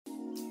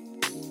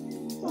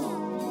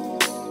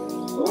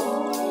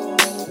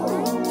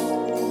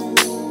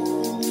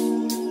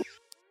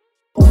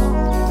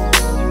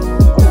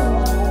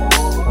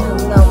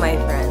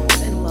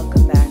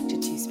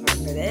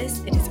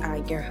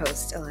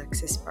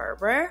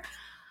Barbara.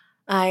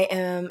 I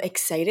am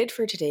excited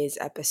for today's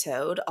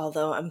episode,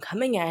 although I'm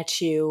coming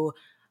at you,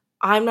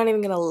 I'm not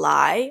even gonna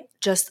lie,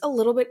 just a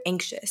little bit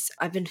anxious.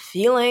 I've been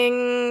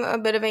feeling a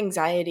bit of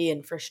anxiety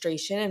and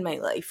frustration in my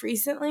life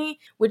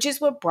recently, which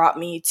is what brought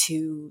me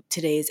to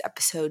today's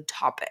episode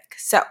topic.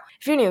 So,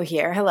 if you're new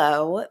here,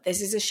 hello. This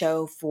is a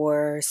show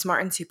for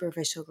smart and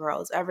superficial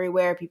girls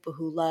everywhere, people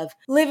who love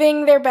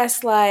living their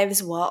best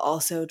lives while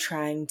also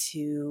trying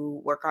to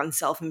work on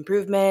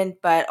self-improvement,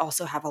 but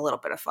also have a little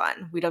bit of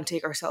fun. We don't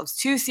take ourselves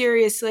too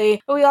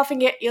seriously, but we often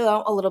get,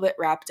 a little bit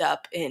wrapped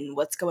up in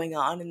what's going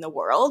on in the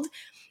world.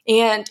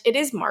 And it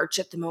is March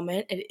at the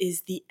moment. It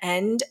is the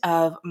end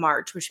of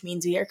March, which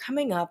means we are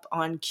coming up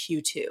on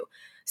Q2.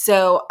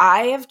 So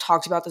I have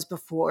talked about this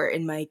before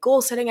in my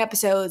goal setting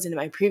episodes and in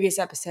my previous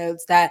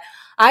episodes that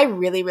I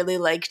really, really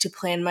like to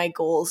plan my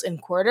goals in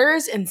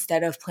quarters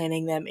instead of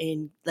planning them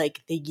in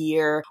like the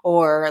year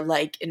or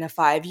like in a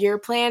 5-year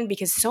plan,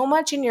 because so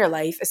much in your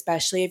life,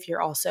 especially if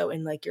you're also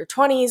in like your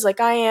 20s,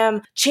 like I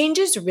am,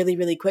 changes really,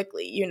 really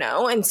quickly,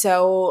 And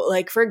so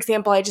like, for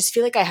example, I just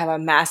feel like I have a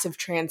massive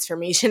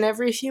transformation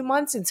every few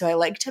months. And so I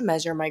like to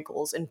measure my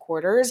goals in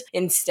quarters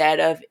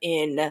instead of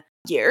in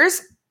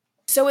years.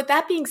 So with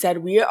that being said,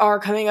 we are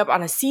coming up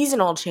on a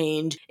seasonal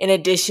change in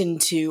addition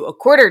to a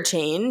quarter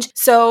change.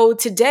 So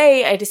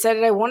today I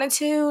decided I wanted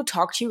to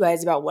talk to you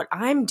guys about what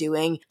I'm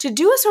doing to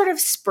do a sort of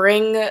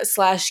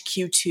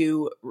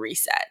spring/Q2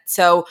 reset.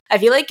 So I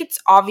feel like it's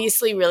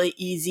obviously really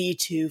easy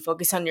to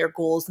focus on your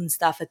goals and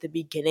stuff at the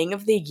beginning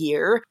of the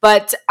year,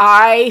 but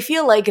I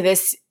feel like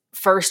this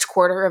first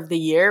quarter of the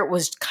year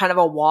was kind of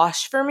a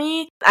wash for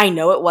me. I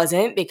know it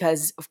wasn't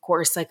because, of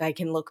course, like I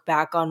can look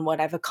back on what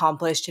I've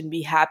accomplished and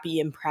be happy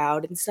and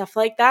proud and stuff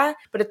like that.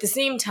 But at the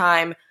same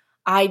time,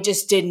 I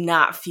just did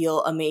not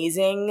feel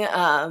amazing.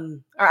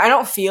 Or I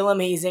don't feel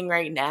amazing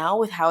right now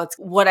with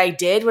what I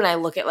did when I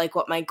look at like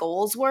what my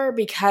goals were,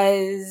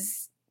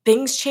 because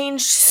things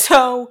changed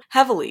so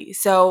heavily.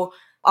 So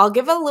I'll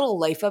give a little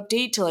life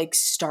update to like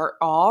start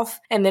off,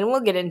 and then we'll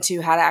get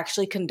into how to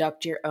actually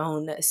conduct your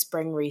own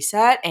spring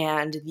reset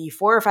and the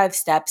 4 or 5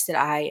 steps that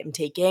I am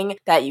taking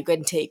that you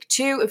can take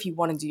too if you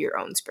want to do your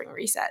own spring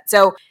reset.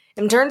 So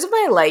in terms of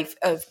my life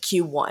of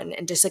Q1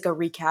 and just like a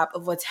recap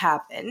of what's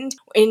happened,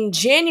 in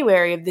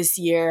January of this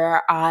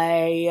year,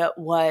 I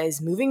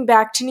was moving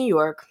back to New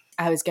York.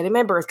 I was getting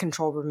my birth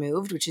control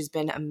removed, which has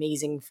been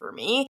amazing for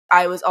me.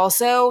 I was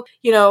also,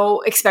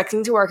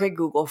 expecting to work at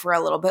Google for a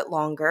little bit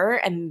longer,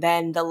 and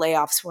then the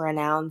layoffs were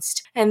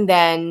announced. And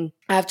then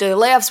after the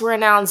layoffs were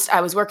announced,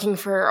 I was working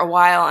for a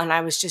while and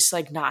I was just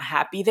like not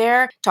happy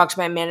there. Talked to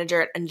my manager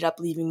and ended up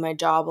leaving my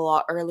job a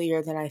lot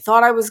earlier than I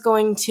thought I was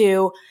going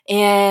to.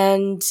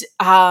 And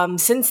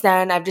since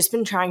then, I've just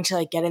been trying to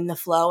like get in the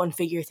flow and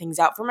figure things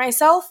out for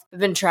myself. I've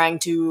been trying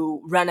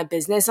to run a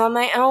business on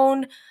my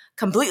own,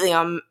 completely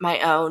on my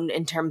own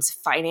in terms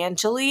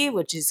financially,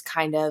 which is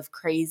kind of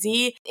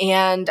crazy.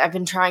 And I've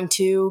been trying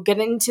to get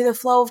into the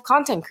flow of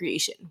content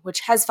creation, which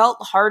has felt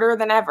harder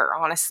than ever,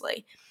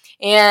 honestly.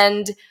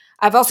 And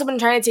I've also been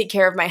trying to take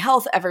care of my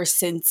health ever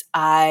since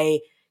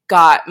I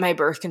got my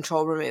birth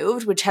control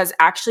removed, which has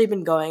actually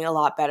been going a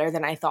lot better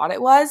than I thought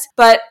it was.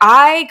 But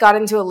I got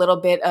into a little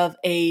bit of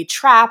a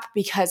trap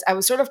because I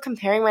was sort of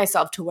comparing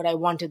myself to what I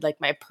wanted like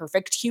my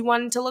perfect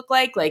Q1 to look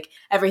like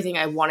everything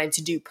I wanted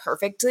to do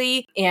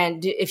perfectly.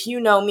 And if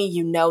you know me,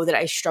 you know that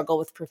I struggle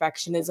with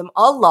perfectionism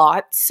a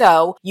lot.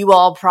 So you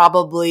all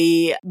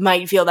probably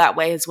might feel that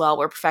way as well,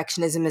 where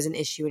perfectionism is an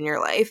issue in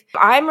your life.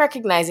 I'm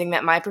recognizing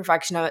that my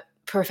perfectionism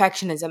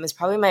is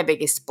probably my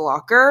biggest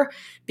blocker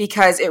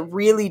because it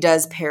really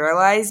does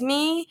paralyze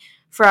me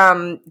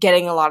from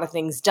getting a lot of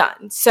things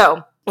done.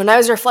 So when I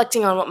was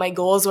reflecting on what my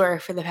goals were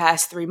for the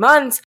past 3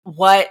 months,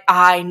 what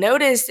I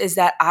noticed is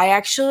that I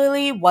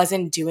actually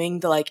wasn't doing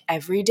the like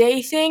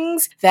everyday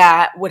things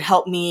that would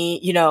help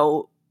me,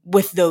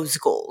 with those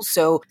goals.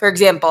 So for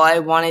example, I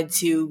wanted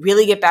to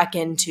really get back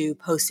into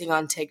posting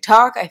on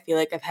TikTok. I feel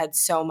like I've had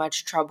so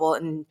much trouble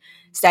and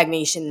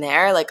stagnation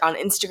there. Like on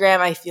Instagram,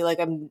 I feel like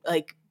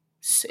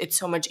it's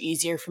so much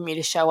easier for me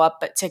to show up,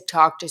 but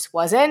TikTok just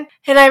wasn't.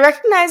 And I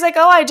recognized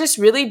I just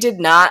really did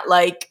not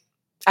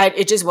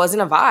it just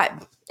wasn't a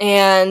vibe.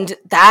 And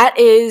that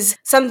is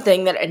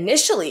something that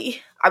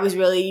initially I was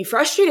really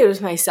frustrated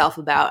with myself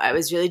about. I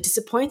was really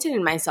disappointed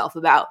in myself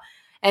about.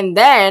 And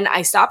then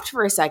I stopped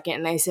for a second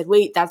and I said,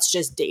 wait, that's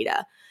just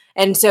data.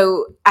 And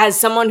so as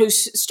someone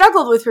who's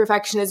struggled with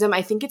perfectionism,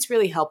 I think it's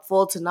really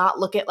helpful to not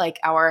look at like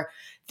our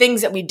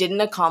things that we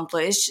didn't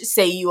accomplish.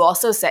 Say you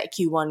also set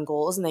Q1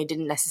 goals and they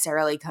didn't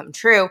necessarily come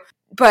true,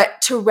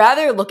 but to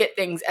rather look at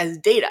things as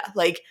data.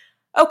 Like,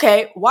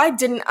 okay, why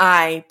didn't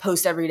I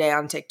post every day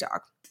on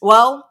TikTok?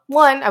 Well,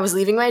 1, I was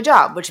leaving my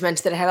job, which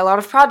meant that I had a lot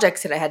of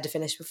projects that I had to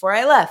finish before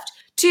I left.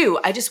 2,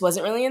 I just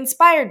wasn't really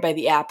inspired by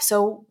the app.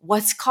 So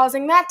what's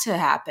causing that to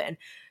happen?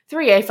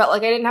 3, I felt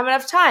like I didn't have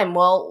enough time.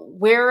 Well,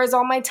 where is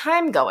all my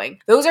time going?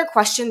 Those are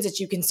questions that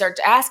you can start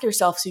to ask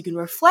yourself so you can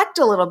reflect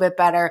a little bit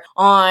better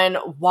on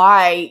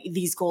why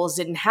these goals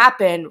didn't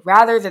happen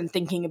rather than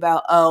thinking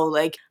about, oh,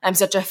 like I'm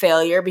such a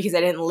failure because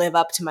I didn't live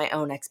up to my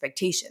own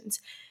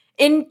expectations.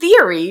 In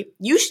theory,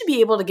 you should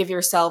be able to give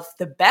yourself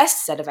the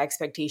best set of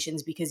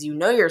expectations because you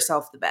know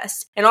yourself the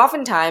best. And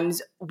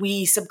oftentimes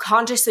we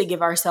subconsciously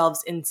give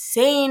ourselves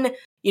insane,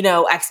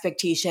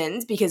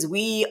 expectations because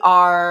we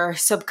are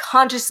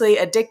subconsciously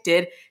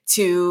addicted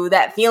to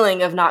that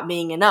feeling of not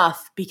being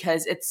enough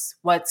because it's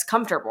what's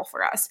comfortable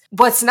for us.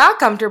 What's not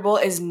comfortable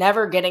is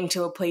never getting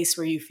to a place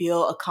where you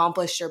feel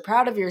accomplished or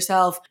proud of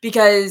yourself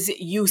because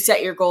you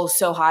set your goals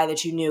so high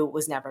that you knew it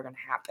was never going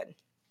to happen.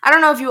 I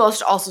don't know if you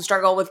also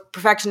struggle with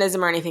perfectionism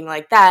or anything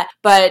like that,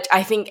 but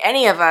I think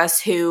any of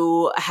us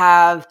who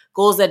have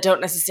goals that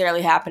don't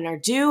necessarily happen or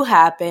do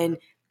happen,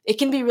 it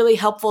can be really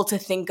helpful to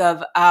think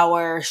of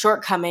our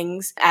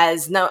shortcomings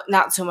as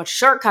not so much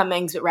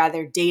shortcomings, but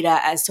rather data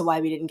as to why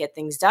we didn't get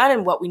things done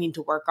and what we need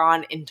to work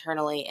on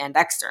internally and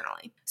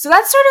externally. So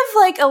that's sort of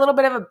like a little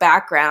bit of a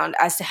background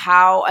as to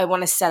how I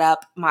want to set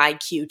up my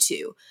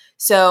Q2.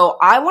 So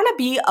I want to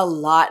be a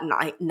lot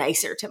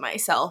nicer to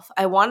myself.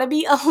 I want to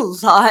be a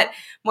lot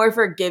more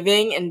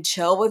forgiving and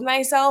chill with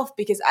myself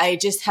because I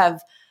just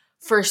have,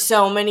 for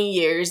so many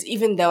years,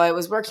 even though I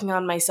was working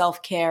on my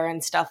self-care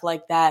and stuff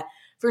like that,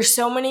 for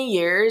so many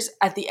years,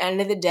 at the end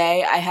of the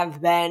day, I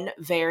have been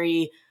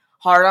very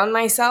hard on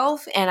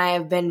myself and I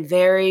have been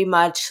very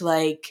much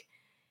like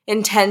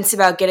intense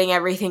about getting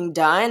everything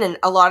done. And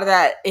a lot of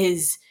that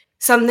is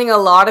something a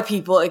lot of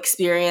people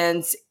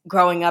experience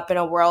growing up in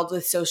a world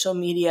with social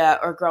media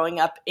or growing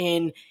up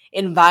in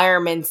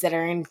environments that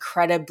are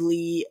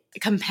incredibly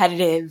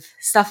competitive,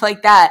 stuff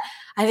like that.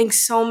 I think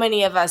so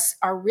many of us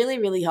are really,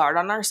 really hard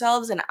on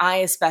ourselves, and I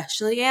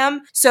especially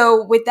am.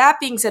 So with that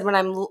being said,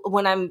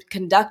 when I'm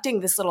conducting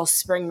this little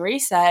spring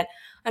reset,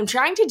 I'm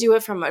trying to do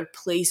it from a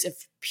place of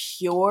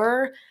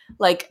pure,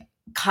 like,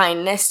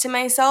 kindness to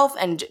myself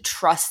and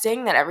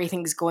trusting that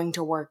everything's going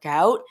to work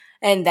out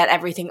and that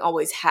everything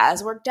always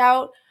has worked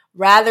out,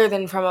 rather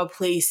than from a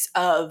place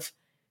of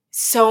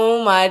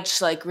so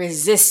much like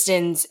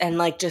resistance and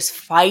like just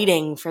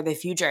fighting for the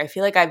future. I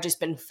feel like I've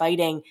just been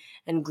fighting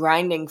and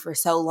grinding for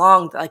so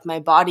long that like my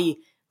body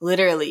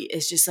literally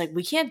is just like,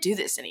 we can't do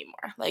this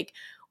anymore. Like,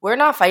 we're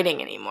not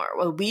fighting anymore.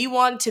 Well, we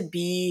want to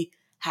be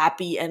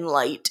happy and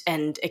light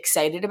and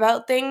excited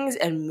about things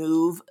and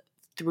move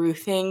through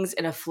things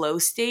in a flow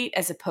state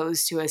as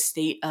opposed to a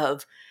state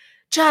of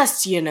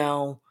just,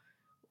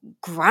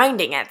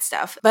 grinding at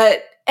stuff.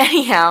 But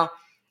anyhow,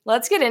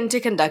 let's get into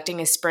conducting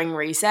a spring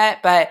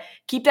reset, but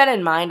keep that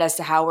in mind as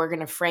to how we're going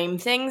to frame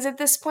things at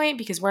this point,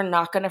 because we're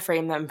not going to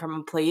frame them from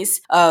a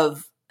place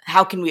of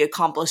how can we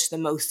accomplish the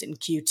most in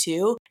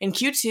Q2. In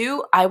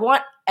Q2, I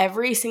want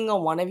every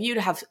single one of you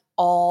to have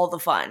all the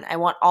fun. I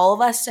want all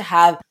of us to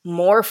have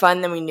more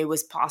fun than we knew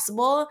was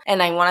possible.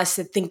 And I want us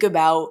to think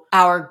about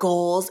our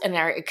goals and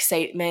our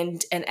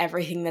excitement and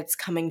everything that's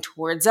coming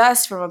towards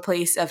us from a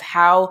place of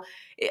how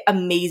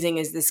amazing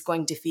is this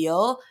going to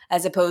feel,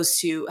 as opposed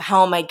to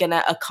how am I going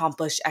to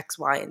accomplish X,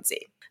 Y, and Z.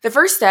 The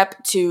first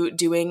step to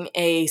doing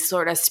a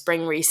sort of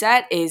spring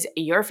reset is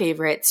your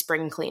favorite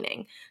spring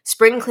cleaning.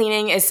 Spring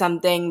cleaning is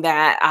something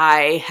that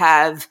I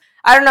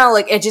don't know,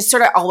 like it just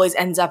sort of always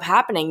ends up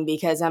happening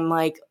because I'm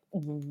like,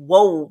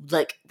 whoa,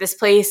 like this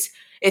place,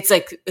 it's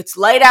like, it's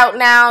light out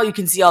now. You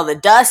can see all the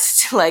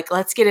dust. Like,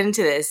 let's get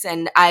into this.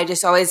 And I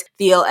just always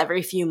feel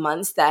every few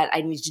months that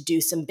I need to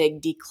do some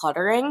big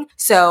decluttering.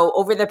 So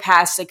over the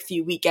past like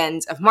few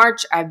weekends of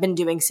March, I've been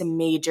doing some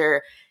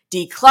major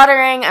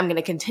decluttering. I'm going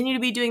to continue to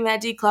be doing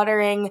that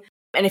decluttering.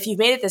 And if you've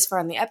made it this far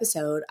in the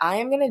episode, I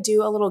am going to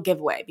do a little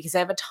giveaway because I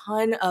have a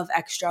ton of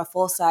extra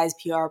full-size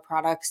PR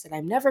products that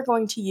I'm never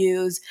going to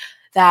use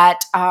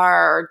that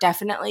are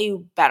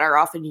definitely better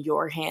off in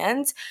your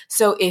hands.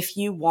 So if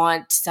you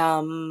want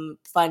some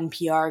fun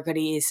PR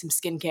goodies, some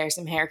skincare,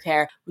 some hair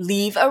care,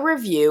 leave a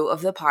review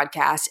of the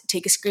podcast,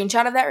 take a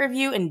screenshot of that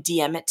review and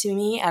DM it to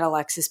me at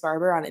Alexis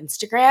Barber on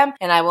Instagram,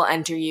 and I will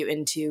enter you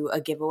into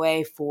a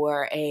giveaway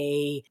for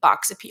a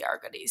box of PR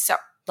goodies. So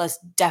let's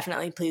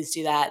definitely please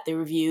do that. The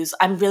reviews,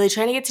 I'm really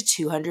trying to get to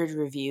 200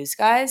 reviews,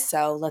 guys.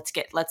 So let's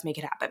make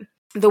it happen.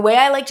 The way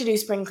I like to do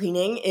spring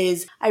cleaning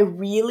is I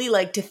really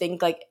like to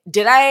think like,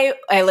 I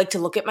like to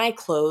look at my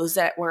clothes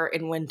that were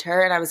in winter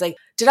and I was like,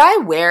 did I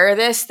wear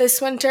this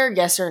winter?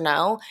 Yes or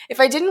no? If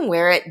I didn't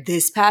wear it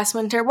this past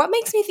winter, what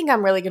makes me think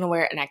I'm really going to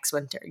wear it next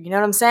winter? You know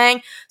what I'm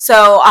saying?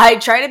 So I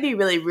try to be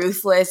really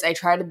ruthless. I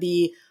try to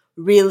be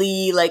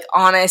really like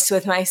honest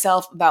with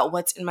myself about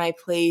what's in my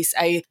place.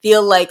 I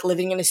feel like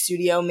living in a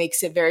studio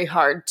makes it very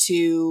hard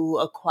to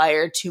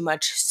acquire too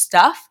much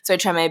stuff. So I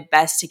try my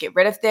best to get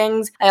rid of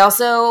things. I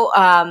also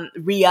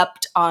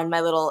re-upped on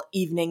my little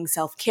evening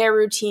self-care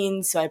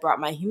routine. So I brought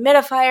my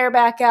humidifier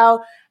back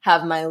out,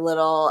 have my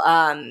little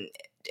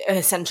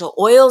essential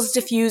oils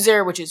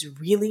diffuser, which is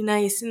really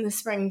nice in the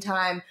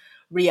springtime.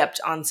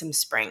 re-upped on some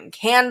spring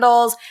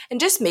candles, and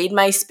just made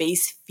my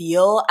space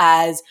feel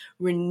as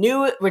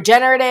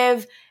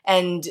regenerative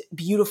and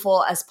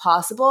beautiful as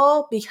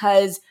possible,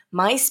 because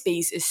my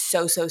space is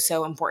so, so,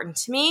 so important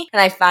to me.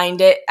 And I find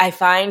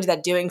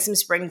that doing some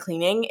spring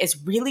cleaning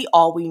is really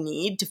all we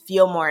need to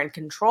feel more in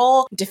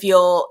control, to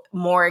feel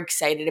more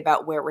excited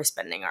about where we're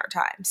spending our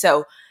time.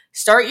 So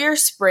start your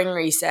spring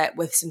reset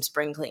with some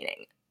spring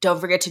cleaning. Don't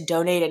forget to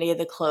donate any of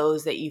the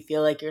clothes that you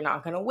feel like you're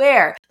not going to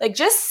wear. Like,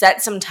 just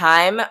set some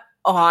time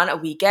on a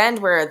weekend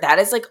where that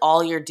is like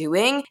all you're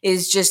doing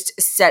is just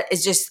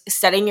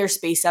setting your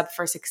space up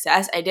for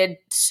success. I did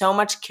so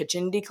much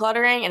kitchen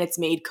decluttering and it's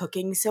made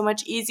cooking so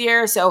much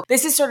easier. So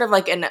this is sort of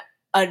like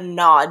a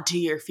nod to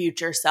your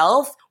future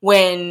self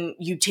when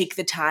you take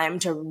the time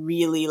to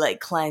really like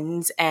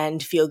cleanse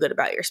and feel good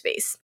about your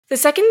space. The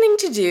second thing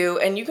to do,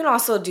 and you can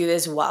also do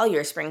this while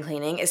you're spring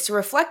cleaning, is to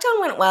reflect on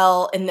what went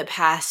well in the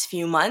past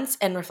few months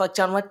and reflect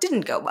on what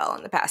didn't go well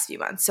in the past few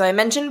months. So I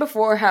mentioned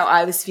before how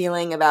I was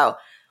feeling about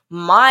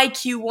my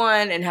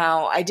Q1 and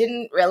how I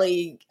didn't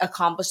really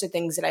accomplish the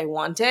things that I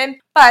wanted,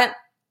 but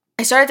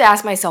I started to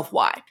ask myself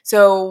why.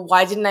 So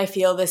why didn't I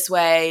feel this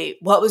way?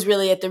 What was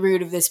really at the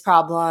root of this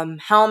problem?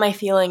 How am I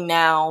feeling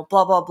now?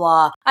 Blah, blah,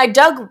 blah. I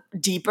dug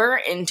deeper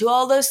into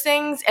all those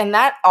things, and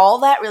all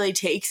that really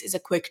takes is a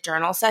quick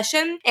journal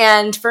session.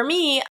 And for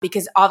me,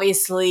 because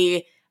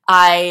obviously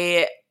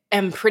I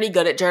am pretty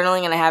good at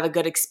journaling and I have a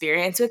good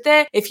experience with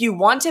it. If you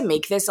want to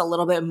make this a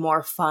little bit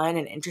more fun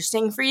and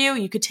interesting for you,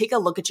 you could take a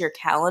look at your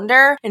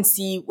calendar and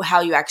see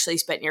how you actually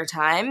spent your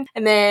time.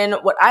 And then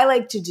what I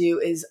like to do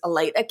is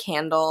light a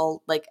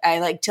candle. Like, I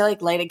like to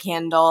light a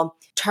candle,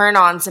 turn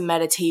on some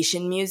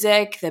meditation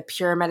music. The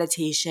Pure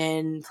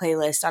Meditation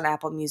playlist on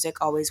Apple Music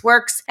always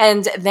works.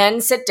 And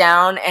then sit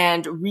down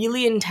and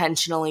really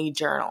intentionally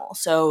journal.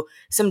 So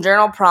some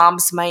journal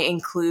prompts might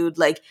include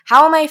like,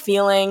 how am I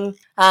feeling?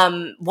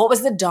 What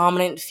was the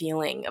dominant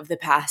feeling of the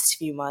past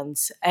few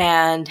months?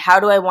 And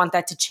how do I want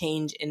that to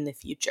change in the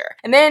future?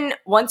 And then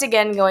once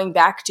again, going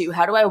back to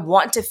how do I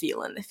want to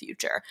feel in the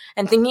future?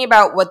 And thinking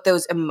about what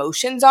those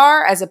emotions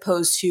are as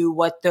opposed to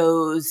what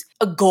those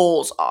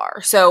goals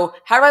are. So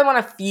how do I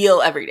want to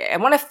feel every day? I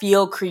want to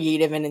feel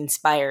creative and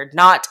inspired,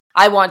 not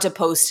I want to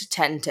post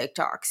 10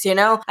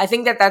 TikToks, I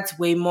think that that's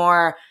way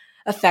more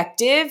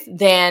effective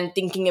than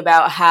thinking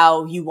about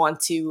how you want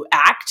to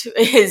act.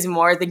 Is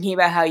more thinking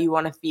about how you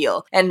want to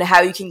feel and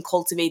how you can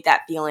cultivate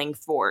that feeling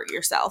for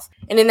yourself.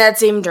 And in that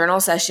same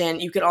journal session,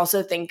 you can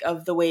also think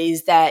of the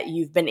ways that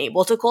you've been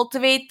able to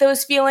cultivate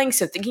those feelings.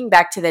 So thinking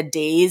back to the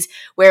days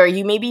where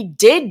you maybe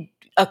did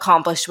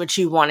accomplish what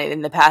you wanted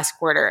in the past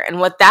quarter and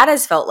what that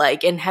has felt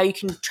like and how you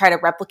can try to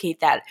replicate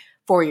that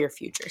for your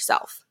future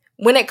self.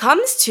 When it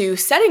comes to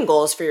setting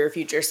goals for your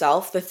future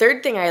self, the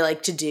third thing I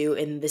like to do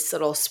in this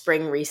little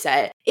spring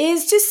reset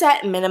is to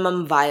set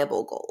minimum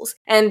viable goals.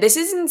 And this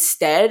is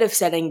instead of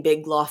setting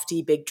big,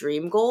 lofty, big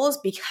dream goals,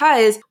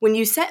 because when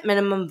you set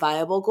minimum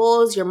viable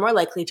goals, you're more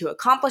likely to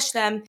accomplish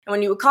them. And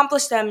when you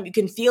accomplish them, you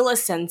can feel a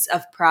sense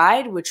of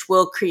pride, which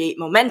will create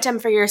momentum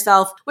for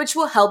yourself, which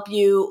will help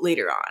you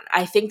later on.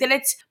 I think that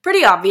it's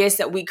pretty obvious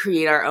that we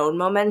create our own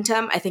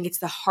momentum. I think it's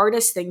the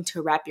hardest thing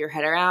to wrap your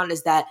head around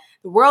is that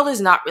the world is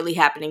not really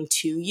happening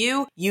to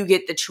you. You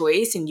get the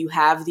choice and you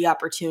have the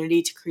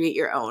opportunity to create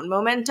your own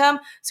momentum.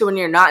 So when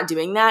you're not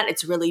doing that,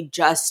 it's really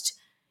just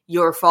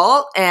your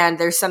fault. And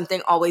there's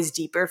something always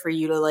deeper for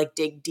you to like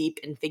dig deep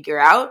and figure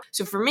out.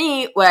 So for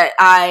me, what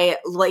I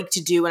like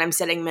to do when I'm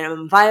setting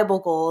minimum viable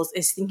goals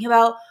is thinking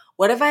about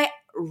what have I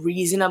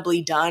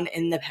reasonably done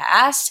in the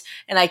past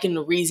and I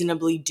can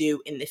reasonably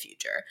do in the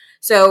future.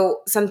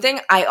 So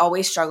something I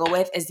always struggle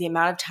with is the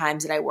amount of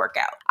times that I work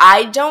out.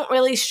 I don't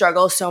really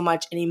struggle so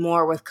much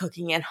anymore with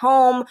cooking at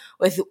home,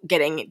 with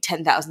getting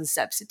 10,000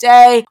 steps a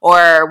day,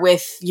 or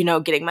with,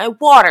 getting my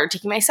water,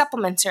 taking my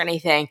supplements or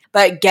anything.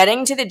 But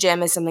getting to the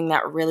gym is something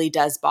that really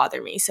does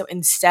bother me. So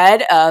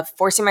instead of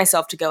forcing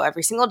myself to go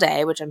every single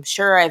day, which I'm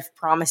sure I've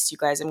promised you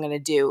guys I'm going to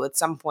do at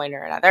some point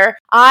or another,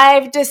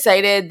 I've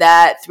decided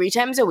that 3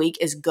 times a week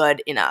is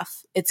good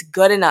enough. It's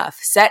good enough.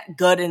 Set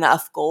good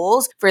enough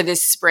goals for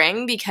this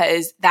spring,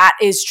 because that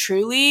is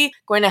truly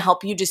going to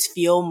help you just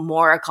feel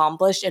more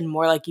accomplished and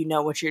more like you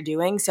know what you're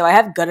doing. So I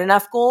have good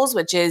enough goals,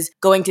 which is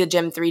going to the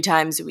gym 3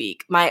 times a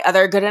week. My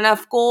other good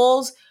enough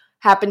goals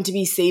happen to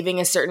be saving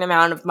a certain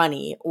amount of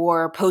money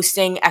or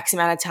posting X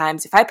amount of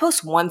times. If I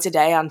post once a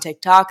day on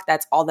TikTok,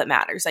 that's all that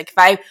matters. Like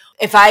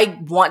if I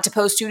want to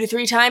post 2 to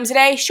 3 times a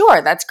day,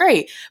 sure, that's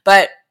great.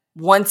 But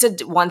once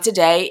a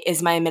day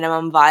is my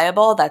minimum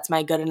viable. That's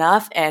my good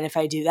enough. And if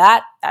I do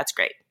that, that's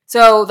great.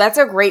 So that's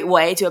a great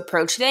way to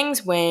approach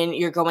things when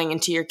you're going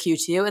into your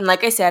Q2. And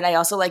like I said, I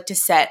also like to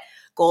set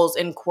goals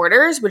in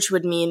quarters, which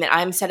would mean that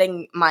I'm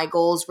setting my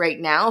goals right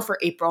now for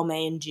April,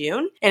 May, and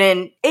June. And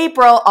in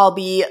April, I'll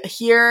be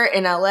here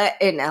in LA,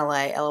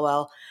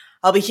 LOL.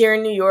 I'll be here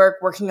in New York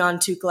working on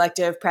Two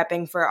Collective,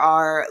 prepping for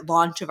our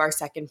launch of our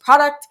second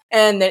product.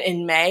 And then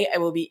in May, I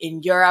will be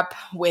in Europe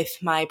with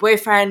my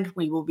boyfriend.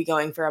 We will be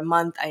going for a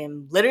month. I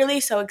am literally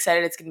so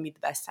excited. It's going to be the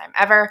best time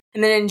ever.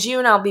 And then in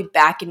June, I'll be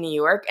back in New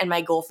York. And my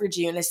goal for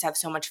June is to have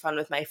so much fun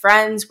with my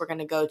friends. We're going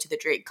to go to the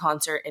Drake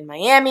concert in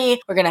Miami.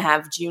 We're going to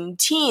have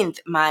Juneteenth.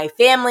 My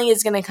family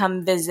is going to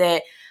come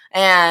visit.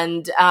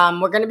 And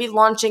we're going to be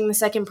launching the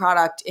second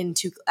product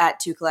at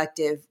Two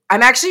Collective.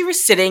 I'm actually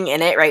sitting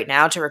in it right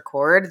now to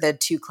record the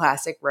Two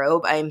Classic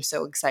robe. I'm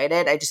so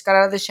excited. I just got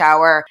out of the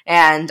shower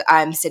and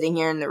I'm sitting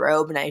here in the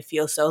robe and I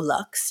feel so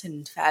luxe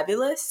and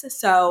fabulous.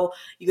 So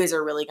you guys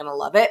are really going to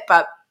love it.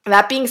 But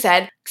that being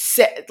said,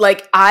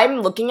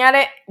 I'm looking at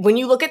it, when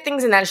you look at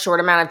things in that short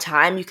amount of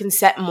time, you can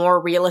set more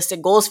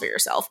realistic goals for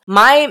yourself.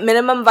 My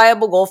minimum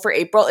viable goal for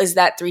April is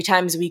that 3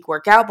 times a week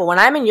workout, but when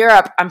I'm in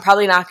Europe, I'm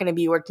probably not going to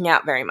be working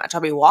out very much.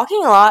 I'll be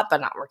walking a lot,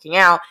 but not working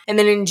out. And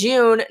then in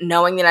June,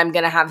 knowing that I'm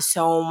going to have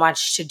so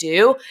much to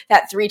do,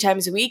 that 3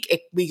 times a week,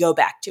 we go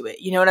back to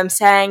it. You know what I'm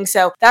saying?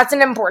 So that's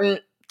an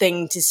important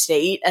thing to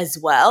state as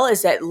well,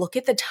 is that look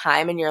at the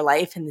time in your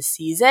life and the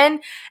season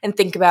and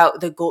think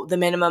about the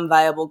minimum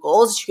viable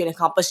goals that you can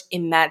accomplish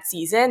in that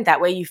season.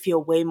 That way you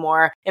feel way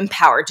more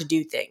empowered to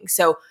do things.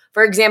 So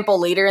for example,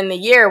 later in the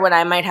year when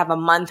I might have a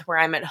month where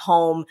I'm at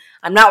home,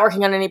 I'm not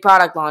working on any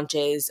product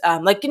launches,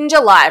 like in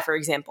July, for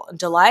example.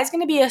 July is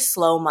going to be a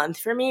slow month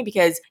for me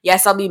because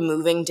yes, I'll be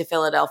moving to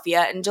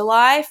Philadelphia in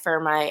July for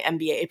my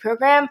MBA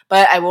program,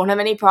 but I won't have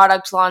any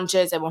product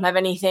launches. I won't have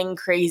anything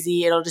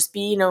crazy. It'll just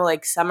be,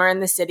 like summer in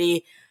the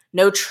city,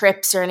 no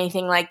trips or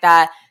anything like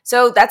that.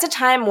 So that's a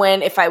time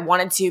when if I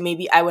wanted to,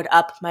 maybe I would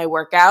up my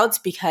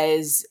workouts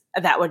because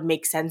that would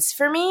make sense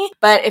for me.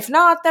 But if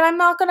not, then I'm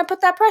not going to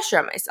put that pressure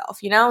on myself,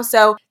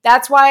 So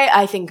that's why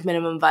I think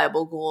minimum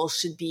viable goals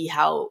should be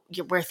how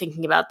we're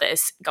thinking about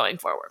this going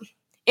forward.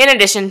 In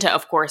addition to,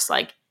 of course,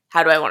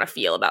 how do I want to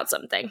feel about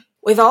something?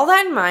 With all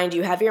that in mind,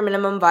 you have your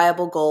minimum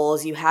viable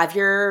goals, you have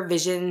your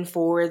vision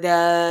for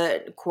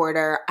the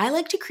quarter. I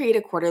like to create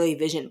a quarterly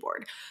vision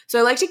board. So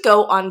I like to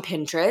go on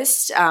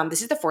Pinterest.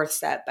 This is the 4th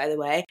step, by the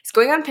way. It's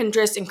going on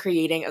Pinterest and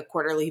creating a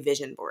quarterly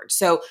vision board.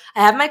 So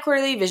I have my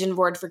quarterly vision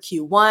board for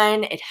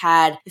Q1. It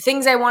had the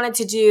things I wanted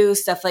to do,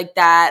 stuff like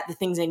that, the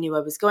things I knew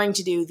I was going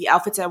to do, the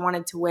outfits I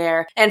wanted to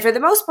wear. And for the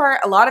most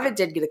part, a lot of it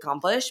did get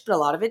accomplished, but a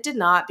lot of it did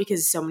not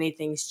because so many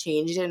things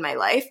changed in my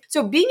life.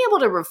 So being able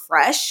to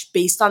refresh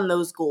based on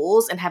those goals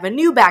and have a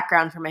new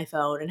background for my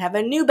phone and have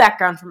a new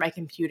background for my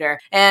computer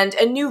and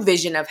a new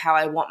vision of how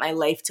I want my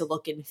life to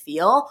look and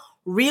feel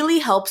really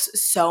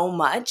helps so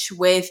much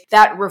with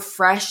that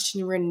refreshed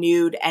and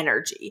renewed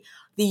energy.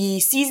 The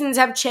seasons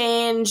have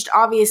changed,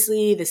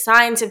 obviously, the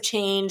signs have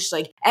changed,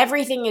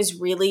 everything is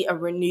really a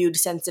renewed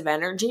sense of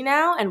energy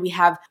now, and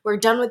we're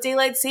done with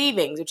daylight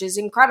savings, which is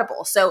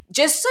incredible. So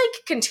just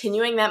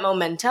continuing that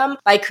momentum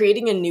by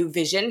creating a new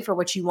vision for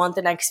what you want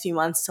the next few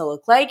months to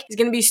look like is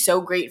going to be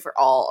so great for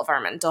all of our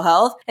mental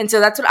health. And so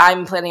that's what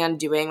I'm planning on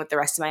doing with the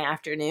rest of my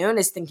afternoon,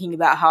 is thinking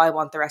about how I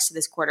want the rest of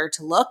this quarter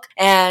to look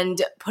and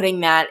putting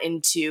that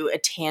into a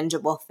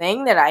tangible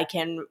thing that I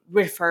can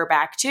refer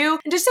back to,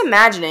 and just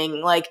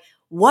imagining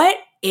what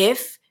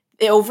if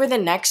over the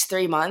next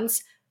 3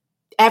 months,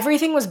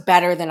 everything was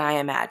better than I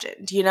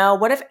imagined?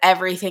 What if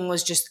everything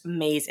was just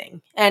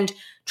amazing? And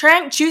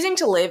choosing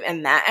to live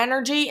in that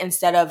energy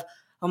instead of,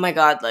 oh my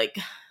God,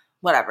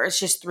 whatever, it's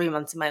just 3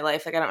 months of my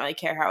life. I don't really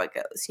care how it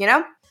goes,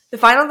 The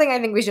final thing I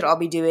think we should all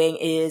be doing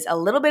is a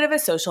little bit of a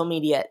social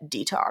media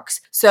detox.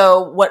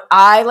 So what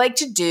I like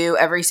to do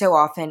every so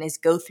often is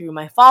go through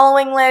my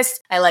following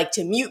list. I like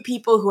to mute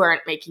people who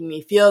aren't making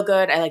me feel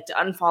good. I like to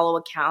unfollow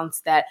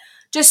accounts that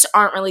just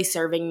aren't really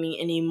serving me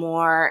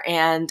anymore.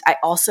 And I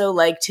also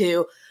like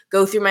to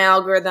go through my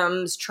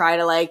algorithms, try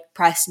to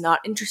press not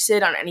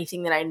interested on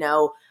anything that I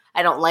know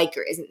I don't like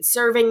or isn't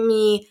serving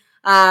me.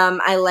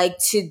 I like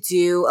to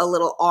do a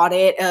little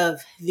audit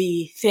of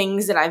the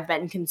things that I've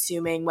been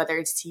consuming, whether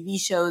it's TV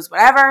shows,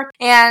 whatever.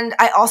 And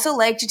I also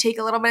like to take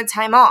a little bit of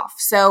time off.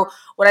 So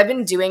what I've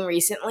been doing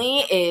recently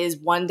is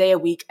 1 day a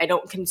week, I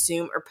don't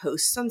consume or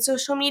post on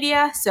social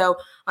media. So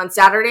on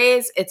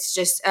Saturdays, it's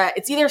just,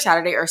 it's either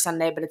Saturday or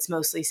Sunday, but it's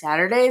mostly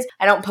Saturdays.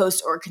 I don't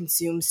post or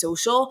consume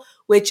social,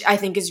 which I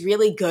think is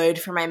really good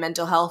for my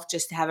mental health,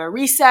 just to have a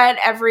reset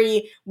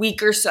every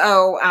week or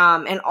so.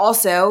 And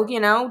also,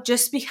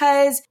 just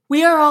because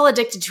we are all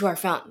addicted to our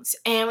phones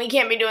and we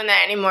can't be doing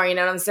that anymore, you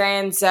know what I'm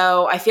saying?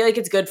 So I feel like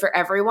it's good for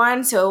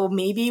everyone. So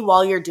maybe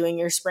while you're doing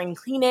your spring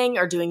cleaning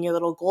or doing your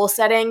little goal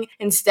setting,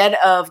 instead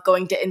of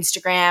going to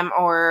Instagram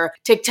or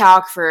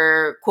TikTok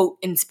for quote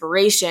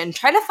inspiration,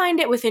 try to find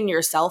it within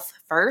yourself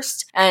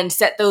first and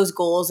set those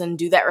goals and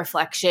do that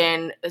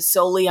reflection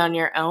solely on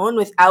your own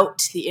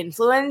without the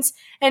influence.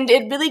 And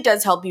it really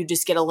does help you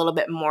just get a little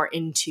bit more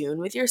in tune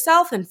with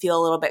yourself and feel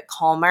a little bit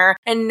calmer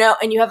and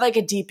you have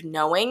a deep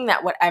knowing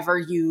that whatever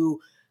you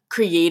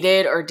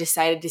created or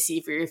decided to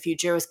see for your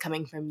future was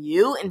coming from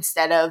you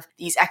instead of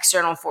these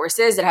external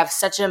forces that have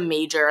such a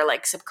major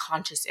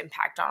subconscious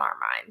impact on our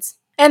minds.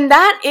 And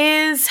that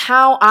is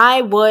how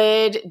I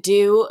would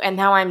do and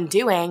how I'm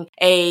doing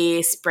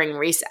a spring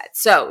reset.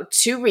 So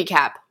to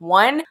recap,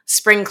 1,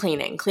 spring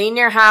cleaning. Clean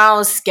your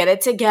house, get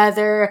it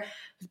together,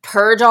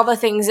 purge all the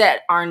things that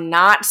are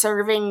not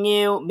serving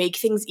you, make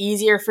things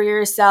easier for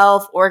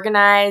yourself,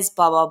 organize,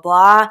 blah, blah,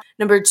 blah.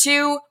 Number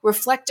 2,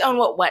 reflect on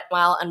what went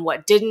well and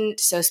what didn't.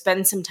 So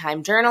spend some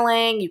time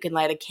journaling. You can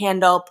light a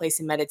candle, play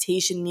some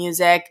meditation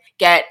music,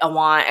 get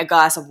a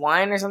glass of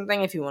wine or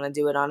something if you want to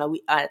do it on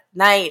a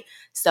night,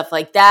 stuff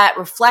like that.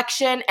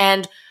 Reflection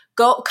and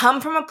come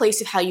from a place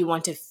of how you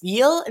want to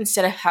feel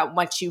instead of how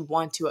much you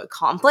want to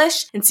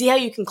accomplish, and see how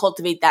you can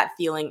cultivate that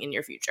feeling in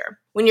your future.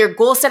 When you're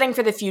goal setting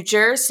for the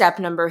future, step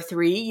number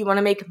 3, you want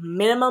to make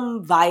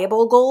minimum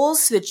viable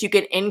goals so that you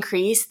can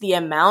increase the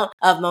amount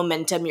of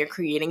momentum you're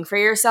creating for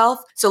yourself.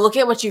 So look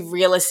at what you've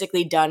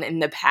realistically done in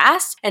the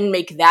past and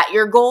make that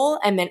your goal,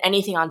 and then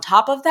anything on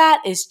top of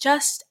that is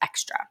just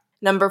extra.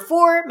 Number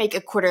 4, make a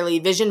quarterly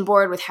vision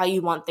board with how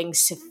you want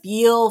things to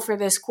feel for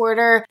this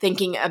quarter,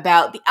 thinking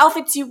about the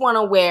outfits you want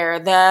to wear,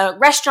 the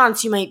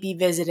restaurants you might be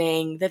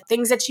visiting, the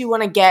things that you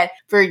want to get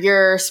for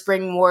your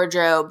spring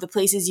wardrobe, the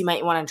places you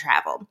might want to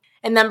travel.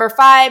 And number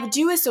 5,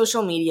 do a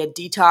social media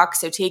detox.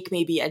 So take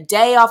maybe a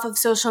day off of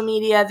social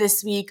media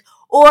this week,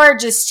 or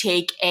just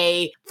take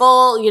a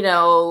full,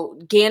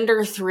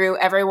 gander through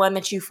everyone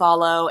that you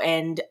follow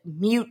and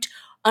mute,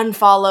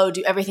 unfollow,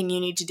 do everything you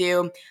need to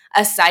do.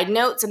 A side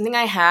note, something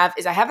I have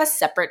a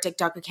separate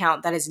TikTok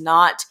account that is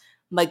not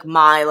like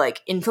my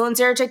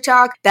influencer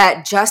TikTok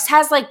that just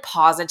has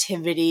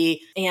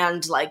positivity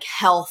and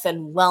health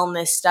and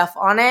wellness stuff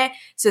on it.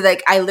 So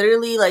I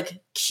literally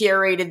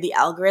curated the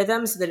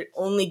algorithm so that it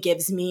only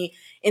gives me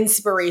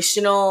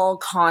inspirational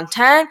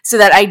content so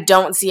that I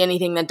don't see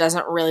anything that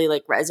doesn't really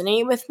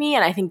resonate with me.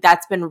 And I think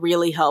that's been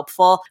really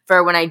helpful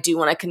for when I do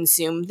want to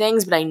consume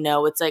things, but I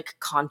know it's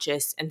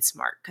conscious and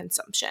smart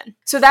consumption.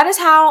 So that is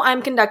how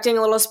I'm conducting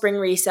a little spring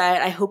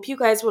reset. I hope you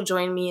guys will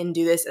join me and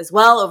do this as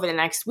well over the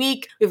next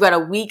week. We've got a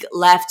week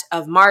left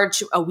of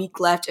March, a week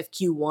left of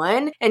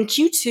Q1, and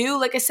Q2,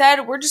 like I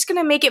said, we're just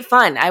going to make it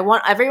fun. I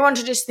want everyone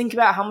to just think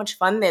about how much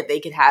fun that they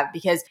could have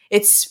because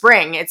it's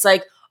spring. It's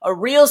a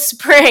real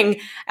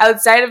spring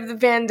outside of the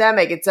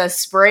pandemic. It's a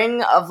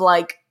spring of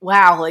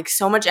wow,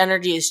 so much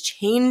energy is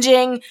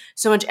changing.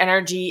 So much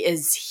energy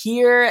is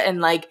here.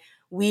 And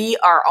we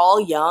are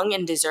all young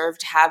and deserve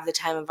to have the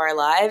time of our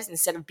lives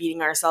instead of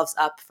beating ourselves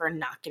up for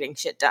not getting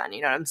shit done.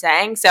 You know what I'm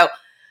saying? So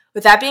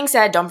with that being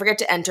said, don't forget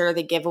to enter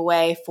the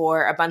giveaway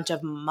for a bunch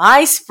of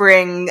my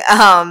spring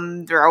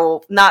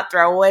not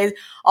throwaways,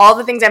 all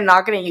the things I'm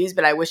not going to use,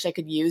 but I wish I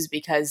could use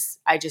because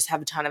I just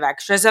have a ton of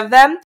extras of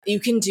them. You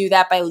can do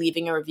that by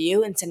leaving a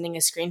review and sending a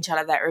screenshot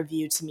of that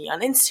review to me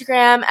on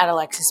Instagram at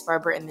Alexis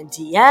Barber in the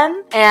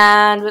DM.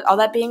 And with all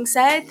that being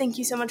said, thank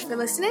you so much for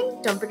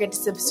listening. Don't forget to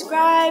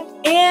subscribe,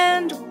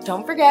 and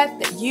don't forget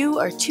that you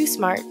are too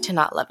smart to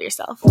not love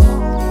yourself.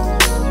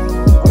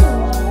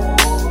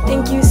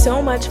 Thank you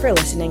so much for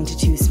listening to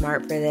Too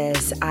Smart for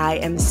This. I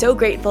am so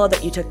grateful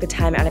that you took the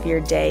time out of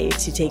your day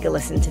to take a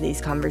listen to these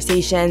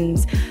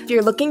conversations. If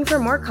you're looking for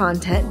more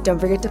content, don't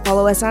forget to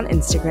follow us on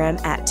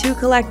Instagram at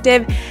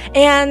 2Collective,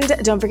 and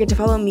don't forget to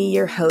follow me,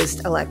 your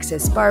host,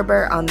 Alexis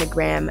Barber, on the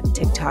gram,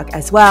 TikTok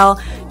as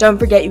well. Don't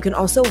forget, you can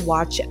also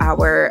watch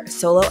our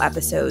solo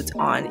episodes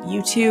on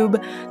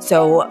YouTube,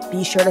 so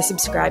be sure to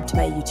subscribe to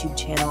my YouTube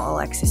channel,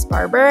 Alexis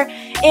Barber,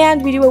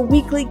 and we do a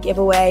weekly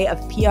giveaway of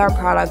PR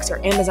products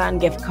or Amazon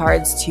gift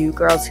cards to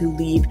girls who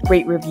leave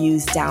great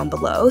reviews down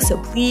below.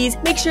 So please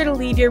make sure to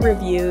leave your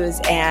reviews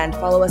and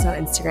follow us on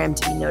Instagram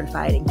to be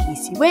notified in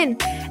case you win.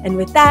 And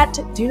with that,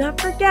 do not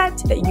forget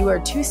that you are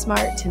too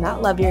smart to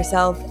not love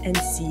yourself, and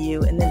see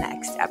you in the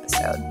next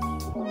episode.